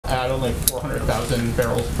add only 400,000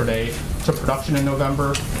 barrels per day to production in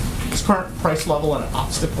November. Is current price level an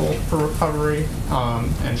obstacle for recovery,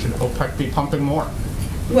 and should OPEC be pumping more?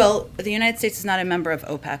 Well, the United States is not a member of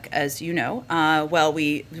OPEC, as you know. Well,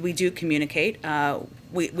 we do communicate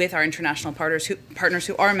with our international partners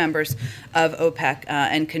who are members of OPEC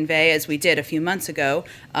and convey, as we did a few months ago,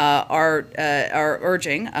 our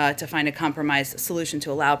urging to find a compromise solution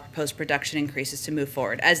to allow proposed production increases to move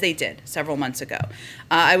forward, as they did several months ago.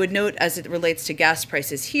 I would note, as it relates to gas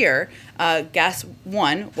prices here,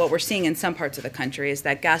 what we're seeing in some parts of the country is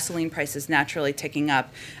that gasoline prices naturally ticking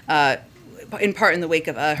up, in part in the wake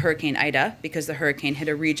of Hurricane Ida, because the hurricane hit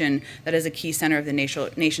a region that is a key center of the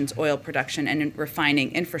nation's oil production and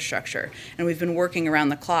refining infrastructure. And we've been working around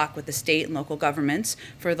the clock with the state and local governments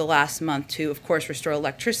for the last month to, of course, restore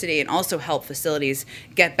electricity and also help facilities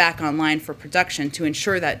get back online for production to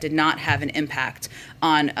ensure that did not have an impact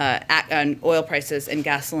on oil prices and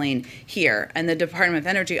gasoline here. And the Department of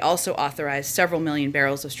Energy also authorized several million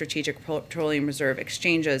barrels of strategic petroleum reserve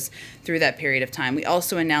exchanges through that period of time. We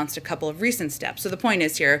also announced a couple of recent steps. So the point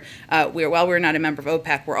is here, while we're not a member of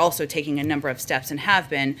OPEC, we're also taking a number of steps and have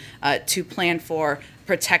been to plan for,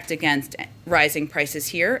 protect against rising prices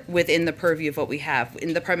here within the purview of what we have. In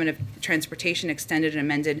the Department of Transportation extended and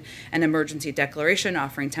amended an emergency declaration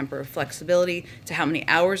offering temporary flexibility to how many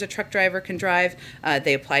hours a truck driver can drive.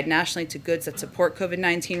 They applied nationally to goods that support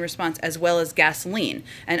COVID-19 response, as well as gasoline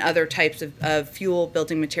and other types of fuel,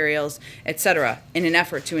 building materials, et cetera, in an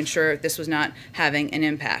effort to ensure this was not having an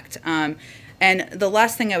impact. And the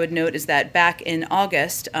last thing I would note is that back in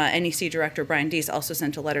August, NEC Director Brian Deese also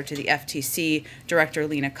sent a letter to the FTC Director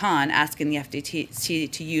Lena Khan asking the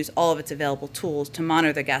FTC to use all of its available tools to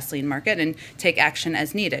monitor the gasoline market and take action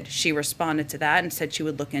as needed. She responded to that and said she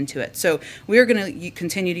would look into it. So we are going to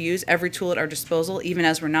continue to use every tool at our disposal, even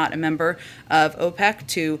as we're not a member of OPEC,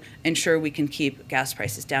 to ensure we can keep gas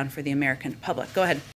prices down for the American public. Go ahead.